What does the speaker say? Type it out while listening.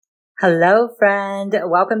Hello, friend.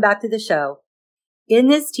 Welcome back to the show. In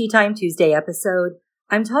this Tea Time Tuesday episode,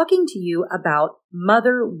 I'm talking to you about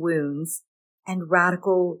mother wounds and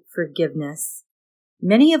radical forgiveness.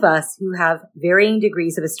 Many of us who have varying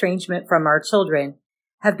degrees of estrangement from our children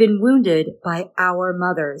have been wounded by our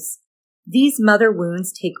mothers. These mother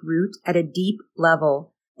wounds take root at a deep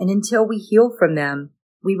level, and until we heal from them,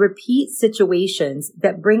 we repeat situations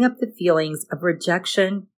that bring up the feelings of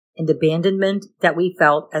rejection and abandonment that we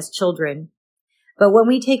felt as children. But when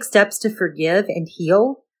we take steps to forgive and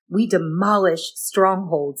heal, we demolish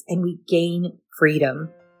strongholds and we gain freedom.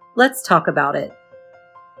 Let's talk about it.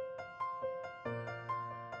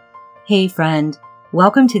 Hey friend,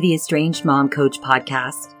 welcome to the Estranged Mom Coach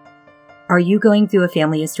podcast. Are you going through a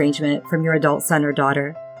family estrangement from your adult son or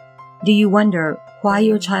daughter? Do you wonder why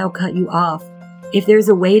your child cut you off, if there's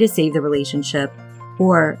a way to save the relationship,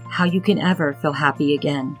 or how you can ever feel happy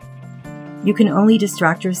again? You can only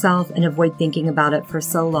distract yourself and avoid thinking about it for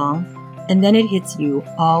so long, and then it hits you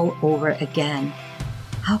all over again.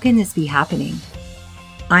 How can this be happening?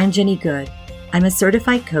 I'm Jenny Good. I'm a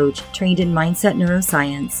certified coach trained in mindset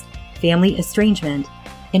neuroscience, family estrangement,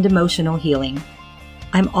 and emotional healing.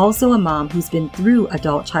 I'm also a mom who's been through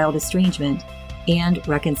adult-child estrangement and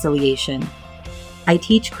reconciliation. I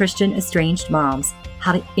teach Christian estranged moms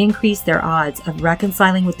how to increase their odds of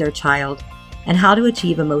reconciling with their child and how to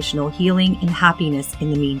achieve emotional healing and happiness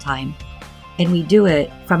in the meantime. And we do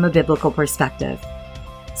it from a biblical perspective.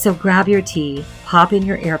 So grab your tea, pop in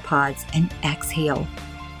your AirPods, and exhale.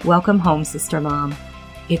 Welcome home, Sister Mom.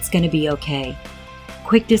 It's going to be okay.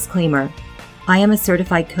 Quick disclaimer, I am a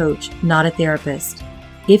certified coach, not a therapist.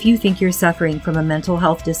 If you think you're suffering from a mental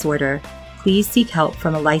health disorder, please seek help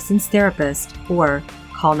from a licensed therapist or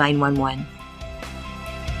call 911.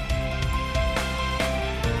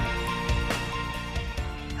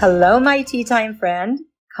 Hello, my tea time friend.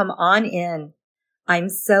 Come on in. I'm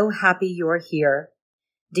so happy you're here.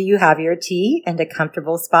 Do you have your tea and a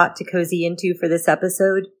comfortable spot to cozy into for this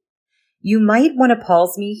episode? You might want to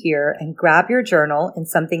pause me here and grab your journal and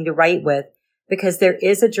something to write with, because there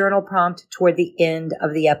is a journal prompt toward the end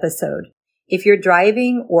of the episode. If you're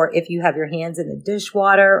driving or if you have your hands in the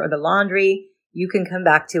dishwater or the laundry, you can come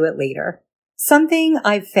back to it later. Something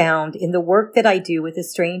I've found in the work that I do with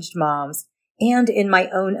estranged moms and in my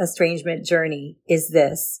own estrangement journey is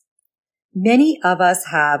this. Many of us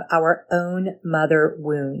have our own mother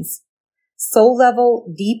wounds,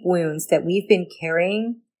 soul-level, deep wounds that we've been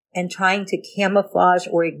carrying and trying to camouflage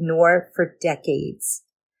or ignore for decades.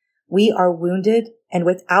 We are wounded, and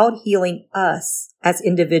without healing us as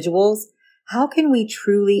individuals, how can we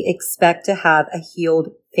truly expect to have a healed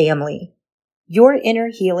family? Your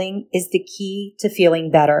inner healing is the key to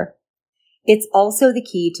feeling better. It's also the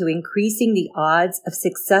key to increasing the odds of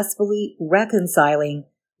successfully reconciling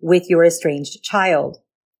with your estranged child.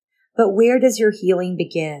 But where does your healing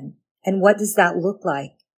begin? And what does that look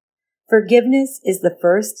like? Forgiveness is the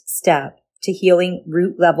first step to healing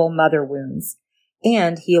root-level mother wounds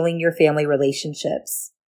and healing your family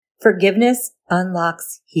relationships. Forgiveness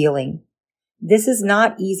unlocks healing. This is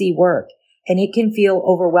not easy work, and it can feel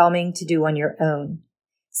overwhelming to do on your own.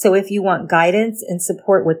 So if you want guidance and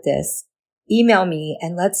support with this, email me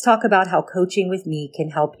and let's talk about how coaching with me can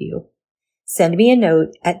help you. Send me a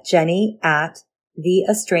note at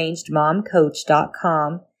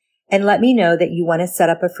jenny@theestrangedmomcoach.com and let me know that you want to set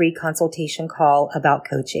up a free consultation call about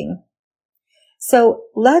coaching. So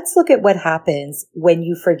let's look at what happens when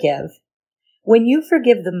you forgive. When you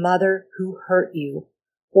forgive the mother who hurt you,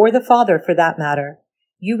 or the father for that matter,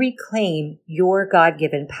 you reclaim your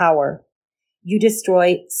God-given power. You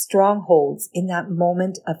destroy strongholds in that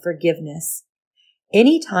moment of forgiveness.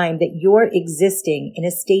 Anytime that you're existing in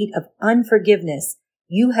a state of unforgiveness,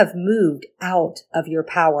 you have moved out of your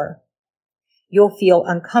power. You'll feel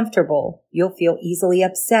uncomfortable. You'll feel easily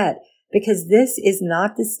upset because this is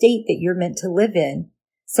not the state that you're meant to live in.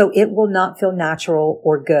 So it will not feel natural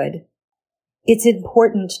or good. It's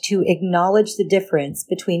important to acknowledge the difference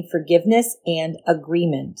between forgiveness and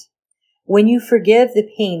agreement. When you forgive the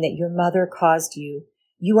pain that your mother caused you,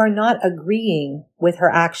 you are not agreeing with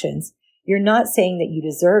her actions. You're not saying that you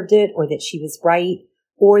deserved it or that she was right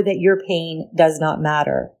or that your pain does not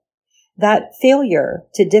matter. That failure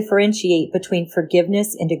to differentiate between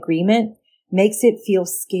forgiveness and agreement makes it feel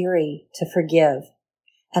scary to forgive.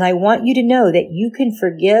 And I want you to know that you can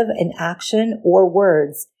forgive an action or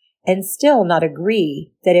words and still not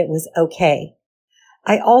agree that it was okay.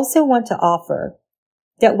 I also want to offer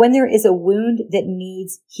that when there is a wound that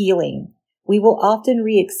needs healing, we will often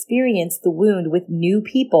re-experience the wound with new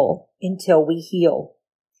people until we heal.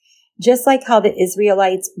 Just like how the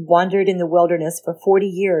Israelites wandered in the wilderness for 40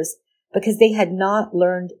 years because they had not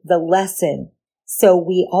learned the lesson. So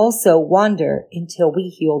we also wander until we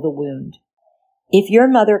heal the wound. If your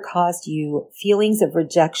mother caused you feelings of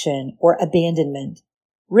rejection or abandonment,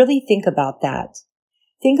 really think about that.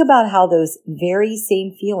 Think about how those very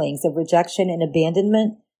same feelings of rejection and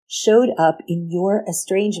abandonment showed up in your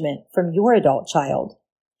estrangement from your adult child.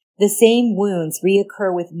 The same wounds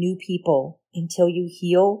reoccur with new people until you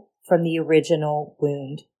heal from the original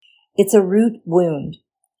wound. It's a root wound,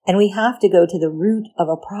 and we have to go to the root of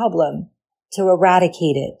a problem to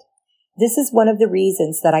eradicate it. This is one of the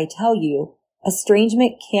reasons that I tell you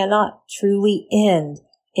estrangement cannot truly end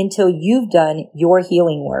until you've done your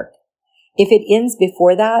healing work. If it ends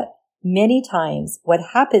before that, many times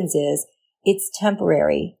what happens is it's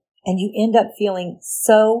temporary and you end up feeling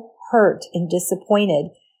so hurt and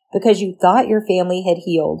disappointed because you thought your family had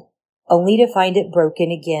healed, only to find it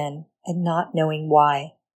broken again and not knowing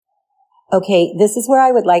why. Okay, this is where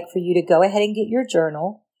I would like for you to go ahead and get your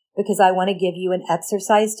journal because I want to give you an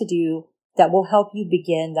exercise to do that will help you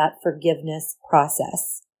begin that forgiveness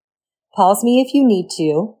process. Pause me if you need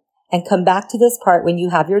to and come back to this part when you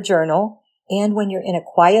have your journal and when you're in a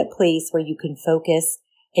quiet place where you can focus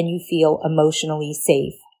and you feel emotionally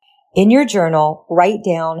safe. In your journal, write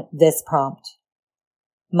down this prompt.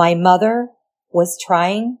 My mother was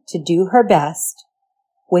trying to do her best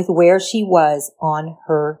with where she was on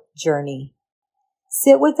her journey.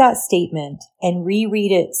 Sit with that statement and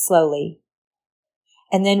reread it slowly.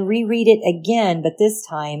 And then reread it again, but this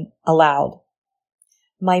time aloud.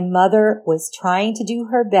 My mother was trying to do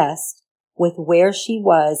her best with where she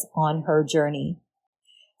was on her journey.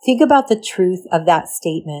 Think about the truth of that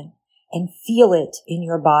statement and feel it in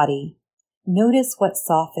your body. Notice what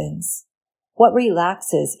softens, what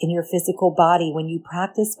relaxes in your physical body when you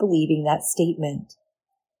practice believing that statement.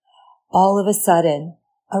 All of a sudden,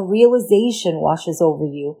 a realization washes over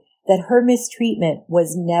you that her mistreatment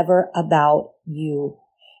was never about you.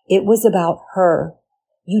 It was about her.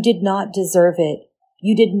 You did not deserve it.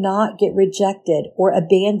 You did not get rejected or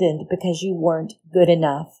abandoned because you weren't good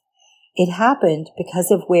enough. It happened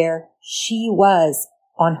because of where she was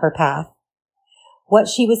on her path, what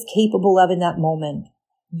she was capable of in that moment.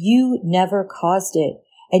 You never caused it,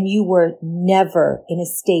 and you were never in a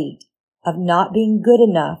state of not being good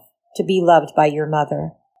enough to be loved by your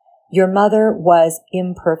mother. Your mother was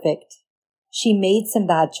imperfect. She made some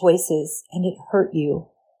bad choices, and it hurt you.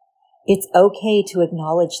 It's okay to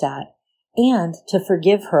acknowledge that and to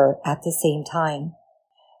forgive her at the same time.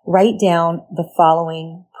 Write down the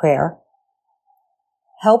following prayer.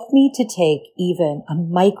 Help me to take even a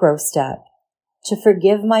micro step to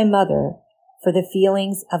forgive my mother for the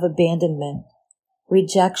feelings of abandonment,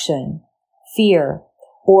 rejection, fear,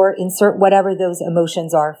 or insert whatever those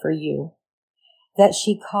emotions are for you, that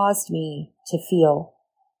she caused me to feel.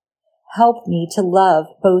 Help me to love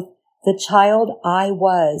both the child I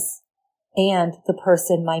was and the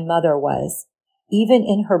person my mother was, even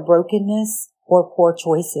in her brokenness or poor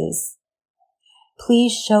choices.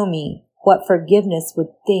 Please show me what forgiveness would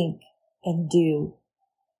think and do.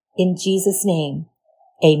 In Jesus' name,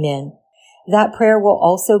 amen. That prayer will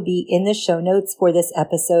also be in the show notes for this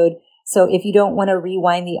episode, so if you don't want to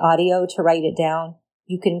rewind the audio to write it down,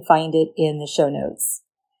 you can find it in the show notes.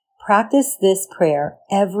 Practice this prayer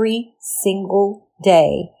every single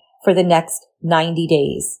day for the next 90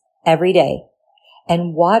 days, every day,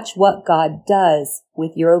 and watch what God does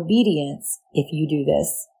with your obedience if you do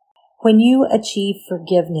this. When you achieve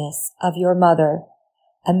forgiveness of your mother,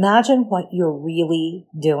 imagine what you're really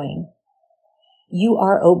doing. You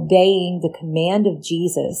are obeying the command of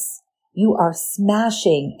Jesus. You are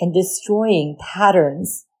smashing and destroying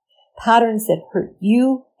patterns that hurt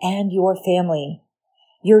you and your family.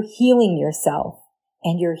 You're healing yourself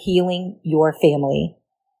and you're healing your family.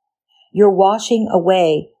 You're washing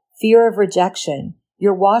away fear of rejection.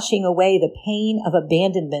 You're washing away the pain of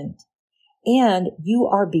abandonment. And you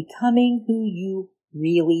are becoming who you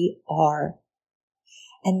really are.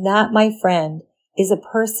 And that, my friend, is a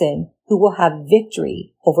person who will have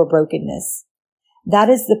victory over brokenness. That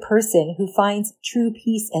is the person who finds true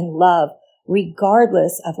peace and love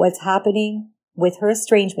regardless of what's happening with her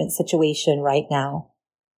estrangement situation right now.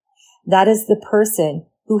 That is the person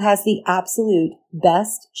who has the absolute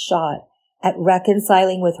best shot at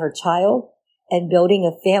reconciling with her child and building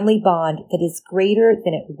a family bond that is greater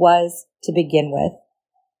than it was to begin with.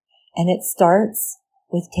 And it starts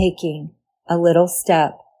with taking a little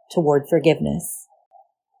step toward forgiveness.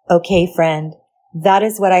 Okay, friend, that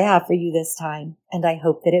is what I have for you this time, and I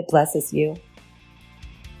hope that it blesses you.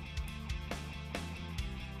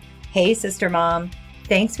 Hey, Sister Mom.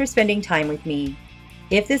 Thanks for spending time with me.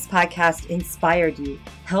 If this podcast inspired you,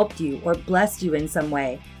 helped you, or blessed you in some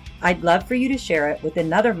way, I'd love for you to share it with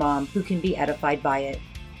another mom who can be edified by it.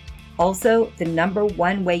 Also, the number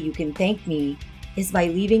one way you can thank me is by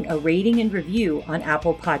leaving a rating and review on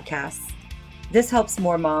Apple Podcasts. This helps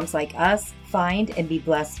more moms like us find and be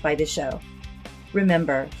blessed by the show.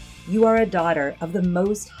 Remember, you are a daughter of the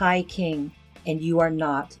Most High King, and you are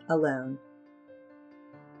not alone.